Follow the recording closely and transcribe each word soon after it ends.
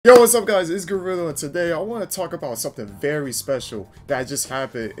Yo, what's up guys, it's Gorilla, and today I want to talk about something very special that just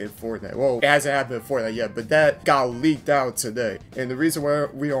happened in Fortnite. Well, it hasn't happened in Fortnite yet, but that got leaked out today. And the reason why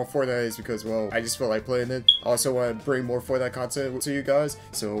we're on Fortnite is because, well, I just feel like playing it. I also want to bring more Fortnite content to you guys.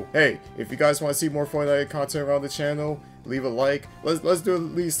 So, hey, if you guys want to see more Fortnite content around the channel, leave a like. Let's do at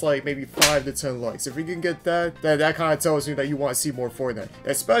least like maybe 5 to 10 likes. If we can get that, that kind of tells me that you want to see more Fortnite.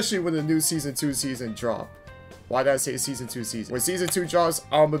 Especially when the new Season 2 season drop. Why did I say Season 2 season? When Season 2 drops,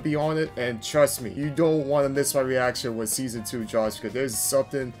 I'm gonna be on it, and trust me, you don't want to miss my reaction when Season 2 drops, because there's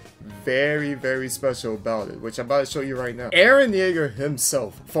something very, very special about it, which I'm about to show you right now. Eren Yeager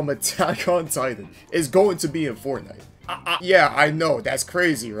himself, from Attack on Titan, is going to be in Fortnite. Yeah, I know, that's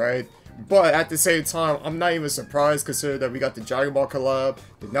crazy, right? But at the same time, I'm not even surprised considering that we got the Dragon Ball collab,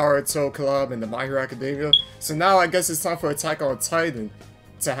 the Naruto collab, and the My Hero Academia. So now I guess it's time for Attack on Titan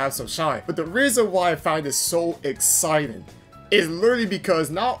to have some shine. But the reason why I find this so exciting is literally because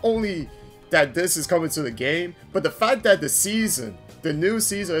not only that this is coming to the game, but the fact that the new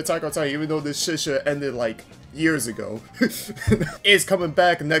season of Attack on Titan, even though this shit should ended like years ago, is coming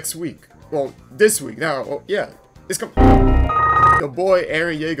back next week. Well, this week. Now, well, yeah, it's coming. The boy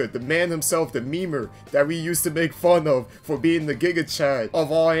Eren Yeager, the man himself, the memer that we used to make fun of for being the Giga Chad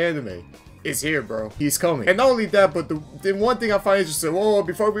of all anime, is here, bro. He's coming. And not only that, but the one thing I find interesting, whoa,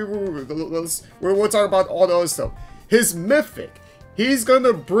 before we'll talk about all the other stuff. His mythic, he's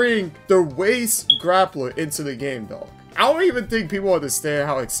gonna bring the waist grappler into the game, dog. I don't even think people understand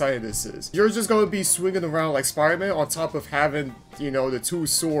how exciting this is. You're just gonna be swinging around like Spider-Man on top of having, you know, the 2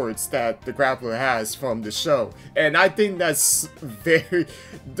 swords that the grappler has from the show. And I think that's very...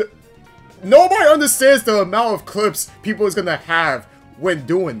 Nobody understands the amount of clips people is gonna have when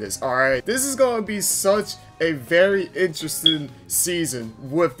doing this, alright? This is gonna be such a very interesting season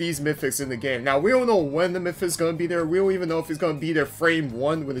with these mythics in the game. Now, we don't know when the mythic's gonna be there. We don't even know if it's gonna be there frame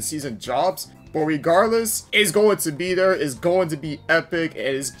 1 when the season drops. But regardless, it's going to be there. It's going to be epic.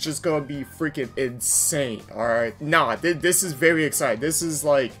 And it's just gonna be freaking insane, alright? Nah, this is very exciting. This is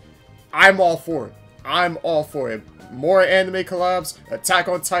like, I'm all for it. I'm all for it. More anime collabs, Attack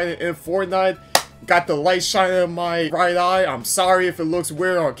on Titan in Fortnite. Got the light shining in my right eye. I'm sorry if it looks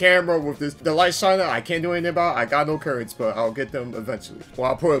weird on camera with the light shining. I can't do anything about it. I got no currents, but I'll get them eventually.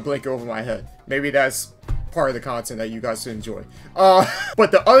 Well, I'll put a blanket over my head. Maybe that's part of the content that you guys should enjoy. But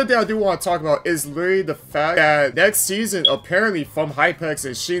the other thing I do want to talk about is literally the fact that next season, apparently from Hypex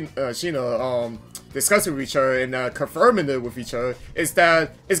and Sheena, discussing with each other and confirming it with each other, is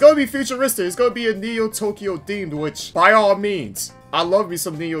that it's going to be futuristic. It's going to be a Neo Tokyo themed, which by all means, I love me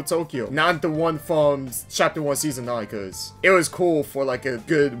some Neo Tokyo. Not the one from Chapter 1 Season 9, because it was cool for like a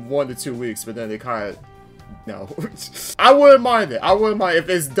good 1 to 2 weeks, but then they kind of... No. I wouldn't mind it. I wouldn't mind. If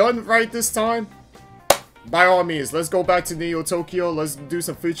it's done right this time, by all means, let's go back to Neo Tokyo. Let's do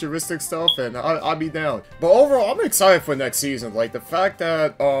some futuristic stuff, and I'll be down. But overall, I'm excited for next season. Like, the fact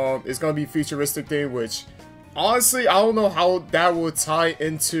that it's gonna be futuristic thing, which honestly, I don't know how that will tie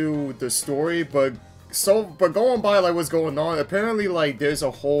into the story, but going by like what's going on, apparently like there's a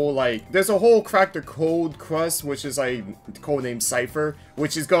whole crack the code quest, which is like codename Cypher,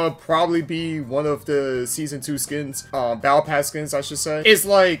 which is gonna probably be one of the season 2 skins, battle pass skins I should say. It's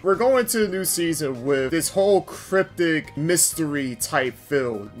like we're going to the new season with this whole cryptic mystery type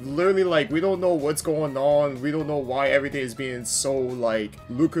feel. Literally, like, we don't know what's going on, we don't know why everything is being so like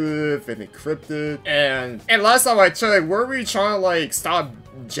lucrative and encrypted. And last time I checked, were we trying to like stop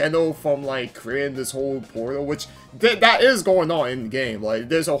Geno from like creating this whole portal, which that is going on in the game. Like,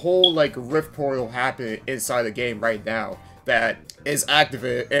 there's a whole like rift portal happening inside the game right now that is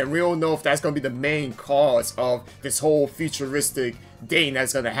activated, and we don't know if that's gonna be the main cause of this whole futuristic thing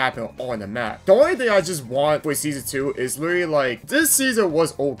that's gonna happen on the map. The only thing I just want for season 2 is literally like, this season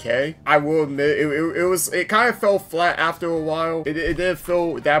was okay. I will admit it kind of fell flat after a while. It didn't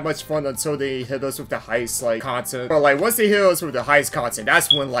feel that much fun until they hit us with the heist like content. But like once they hit us with the heist content,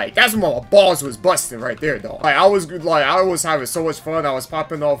 that's when my balls was busting right there, though. Like I was having so much fun. I was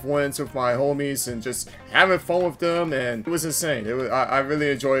popping off wins with my homies and just having fun with them, and it was insane. I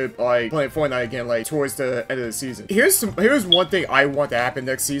really enjoyed like playing Fortnite again like towards the end of the season. Here's one thing I want to happen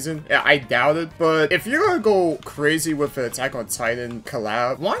next season. Yeah, I doubt it, but if you're gonna go crazy with an Attack on Titan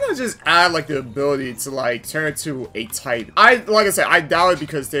collab, why not just add like the ability to like turn to a Titan? Like I said, I doubt it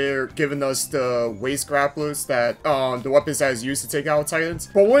because they're giving us the waist grapplers, that the weapons that is used to take out Titans.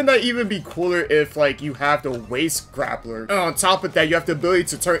 But wouldn't that even be cooler if like you have the waist grappler, and on top of that you have the ability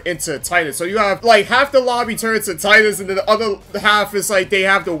to turn into Titans? So you have like half the lobby turns to Titans, and then the other half is like they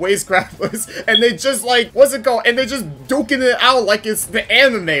have the waist grapplers, and they just like, what's it called? And they're just duking it out like like it's the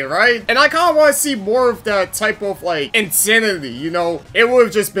anime, right? And I kind of want to see more of that type of like insanity, you know? It would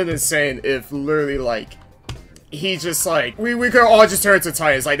have just been insane if literally like he just like we could all just turn to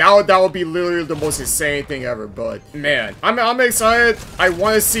Titans. Like that would be literally the most insane thing ever. But man, I'm excited. I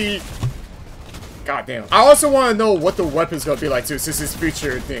want to see. God damn. I also want to know what the weapon's gonna be like too, since it's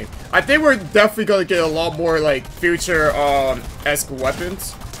future theme. I think we're definitely gonna get a lot more like future esque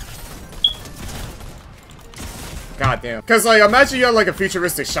weapons. God damn. Cause like imagine you have like a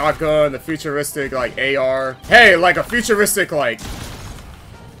futuristic shotgun, a futuristic like AR. Hey, like a futuristic like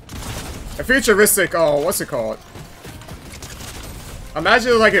oh, what's it called?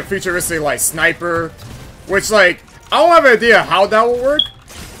 Imagine like a futuristic like sniper, which like I don't have an idea how that will work.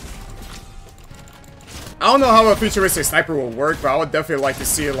 I don't know how a futuristic sniper will work, but I would definitely like to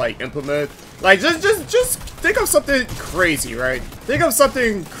see it like implemented. Like just think of something crazy, right? Think of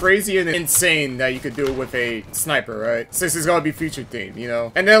something crazy and insane that you could do with a sniper, right? Since it's gonna be future themed, you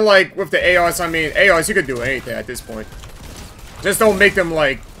know? And then like with the ARs, I mean ARs you could do anything at this point. Just don't make them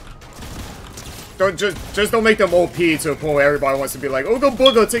like just don't make them OP to a point where everybody wants to be like, Ooga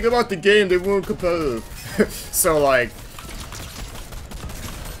Booga, take them out the game, they weren't competitive. So like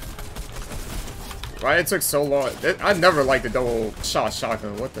why it took so long? I never liked the double shot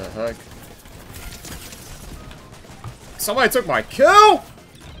shotgun. What the heck? Somebody took my kill?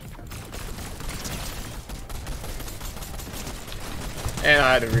 And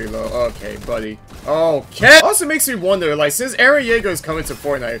I had to reload. Okay, buddy. Okay. Also makes me wonder, like, since Eren Yeager is coming to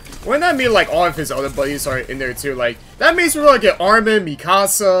Fortnite, wouldn't that mean, like, all of his other buddies are in there, too? Like, that means we're gonna get Armin,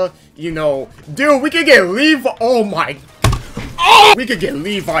 Mikasa, you know. Dude, we could get Levi. Oh, my. Oh! We could get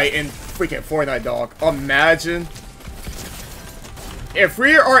Levi in freaking Fortnite, dog. Imagine. If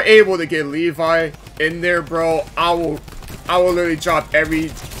we are able to get Levi in there, bro, I will literally drop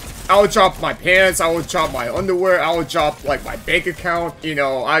I will drop my pants, I will drop my underwear, I will drop, like, my bank account, you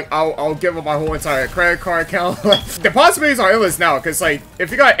know, I'll give up my whole entire credit card account. The possibilities are endless now, because, like,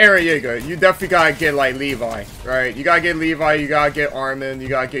 if you got Eren Yeager, you definitely gotta get, like, Levi, right? You gotta get Levi, you gotta get Armin, you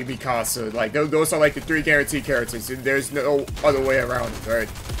gotta get Mikasa. Like, those are, like, the 3 guaranteed characters, and there's no other way around it, right?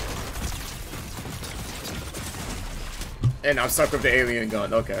 And I'm stuck with the alien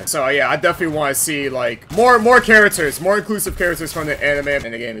gun. Okay. So yeah, I definitely want to see like more characters, more inclusive characters from the anime,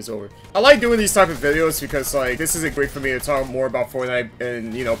 and the game is over. I like doing these type of videos because like this is a great for me to talk more about Fortnite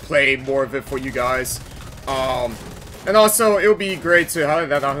and you know play more of it for you guys. And also it would be great to how did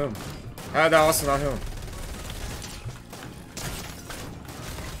that not him? How did that also not him?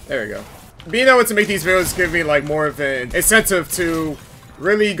 There we go. Being able to make these videos give me like more of an incentive to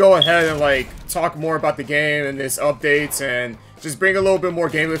really go ahead and like talk more about the game and its updates and just bring a little bit more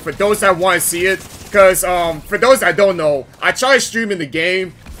gameplay for those that want to see it. Because for those that don't know, I try streaming the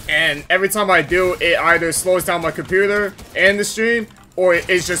game and every time I do, it either slows down my computer and the stream or it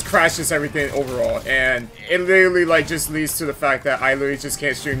just crashes everything overall. And it literally like just leads to the fact that I literally just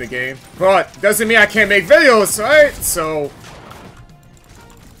can't stream the game. But doesn't mean I can't make videos, right? So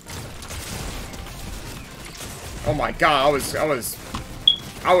oh my god,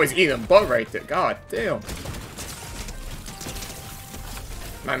 I was eating butt right there. God damn.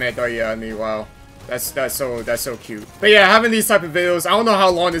 My man thought you had me. Wow. That's so cute. But yeah, having these type of videos, I don't know how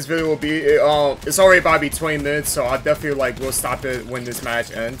long this video will be. It's already about to be 20 minutes, so I definitely like will stop it when this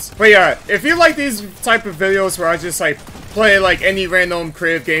match ends. But yeah, if you like these type of videos where I just like play like any random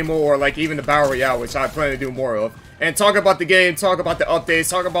creative game mode or like even the Battle Royale, which I plan to do more of, and talk about the game, talk about the updates,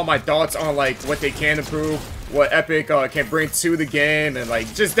 talk about my thoughts on like what they can improve, what Epic can bring to the game, and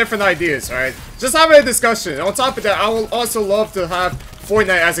like just different ideas, alright? Just having a discussion. On top of that, I will also love to have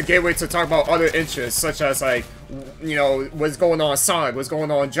Fortnite as a gateway to talk about other interests, such as like, you know, what's going on Sonic, what's going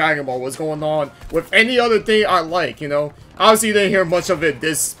on Dragon Ball, what's going on with any other thing I like, you know? Obviously, you didn't hear much of it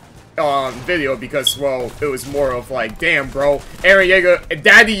this video because, well, it was more of like, damn, bro, Eren Yeager,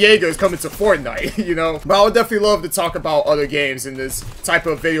 Daddy Yeager is coming to Fortnite, you know? But I would definitely love to talk about other games in this type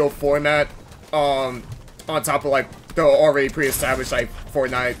of video format, on top of like the already pre-established like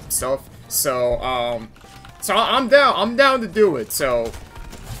Fortnite stuff. So I'm down to do it. So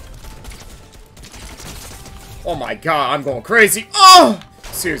oh my god, I'm going crazy. Oh,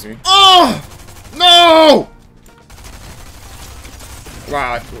 excuse me. Oh no.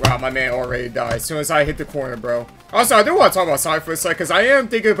 Wow, my man already died as soon as I hit the corner, bro. Also, I do want to talk about Sonic for a sec, because I am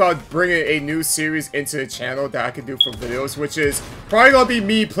thinking about bringing a new series into the channel that I can do for videos, which is probably going to be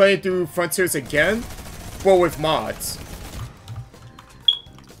me playing through Frontiers again, but with mods.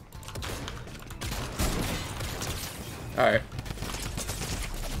 Alright.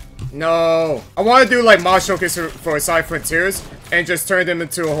 No. I want to do, like, mod showcase for Sonic Frontiers, and just turn them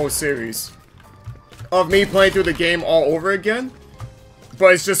into a whole series of me playing through the game all over again.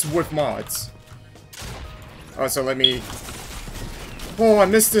 but it's just with mods. Oh, so let me... Oh, I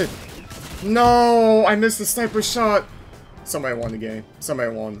missed it. No, I missed the sniper shot. Somebody won the game.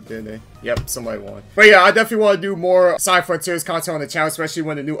 Somebody won, didn't they? Yep, somebody won. But yeah, I definitely want to do more Side Frontiers content on the channel, especially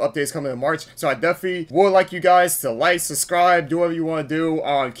when the new updates come in March. So I definitely would like you guys to like, subscribe, do whatever you want to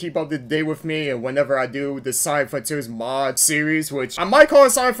do. Keep up to date with me, and whenever I do the Side Frontiers mod series, which I might call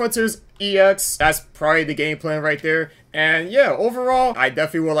it Side Frontiers EX. That's probably the game plan right there. And yeah, overall, I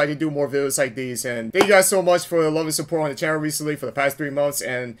definitely would like to do more videos like these. And thank you guys so much for the love and support on the channel recently for the past 3 months.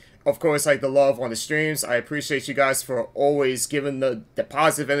 And of course, like the love on the streams. I appreciate you guys for always giving the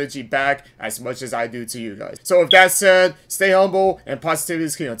positive energy back as much as I do to you guys. So with that said, stay humble and positivity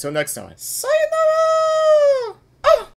is key. Until next time, sayonara!